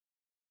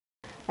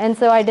And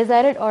so I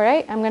decided, all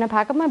right, I'm going to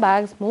pack up my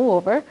bags, move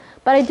over.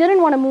 But I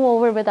didn't want to move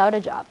over without a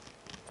job,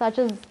 such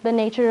as the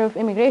nature of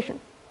immigration.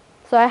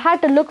 So I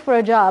had to look for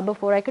a job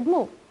before I could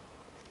move.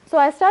 So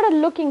I started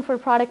looking for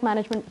product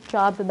management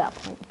jobs at that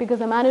point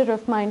because a manager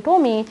of mine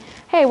told me,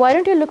 hey, why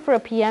don't you look for a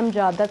PM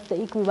job? That's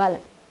the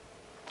equivalent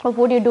of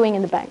what you're doing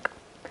in the bank.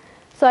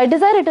 So I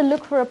decided to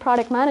look for a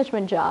product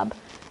management job.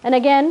 And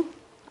again,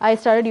 I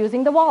started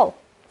using the wall.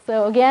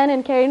 So again,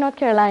 in Cary, North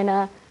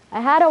Carolina,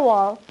 I had a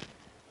wall.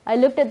 I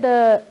looked at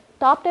the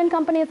top 10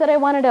 companies that I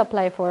wanted to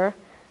apply for,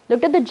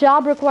 looked at the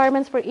job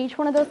requirements for each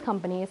one of those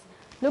companies,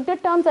 looked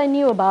at terms I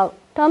knew about,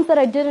 terms that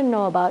I didn't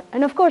know about.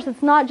 And of course,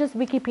 it's not just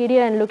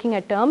Wikipedia and looking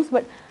at terms,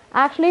 but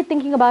actually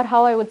thinking about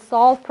how I would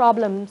solve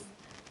problems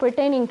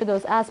pertaining to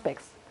those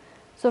aspects.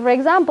 So for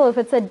example, if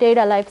it said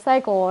data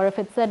lifecycle or if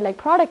it said like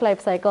product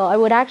lifecycle, I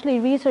would actually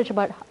research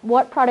about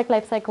what product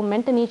lifecycle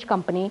meant in each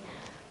company,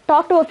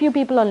 talk to a few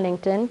people on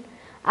LinkedIn,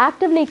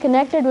 actively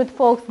connected with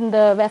folks in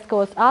the West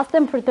Coast, asked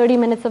them for 30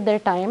 minutes of their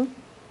time,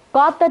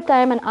 got that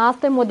time and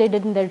asked them what they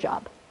did in their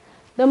job.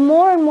 The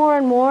more and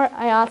more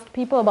I asked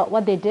people about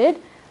what they did,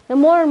 the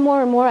more and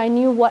more I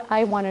knew what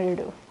I wanted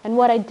to do and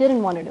what I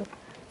didn't want to do.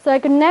 So I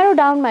could narrow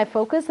down my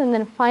focus and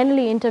then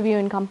finally interview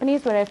in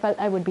companies where I felt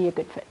I would be a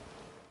good fit.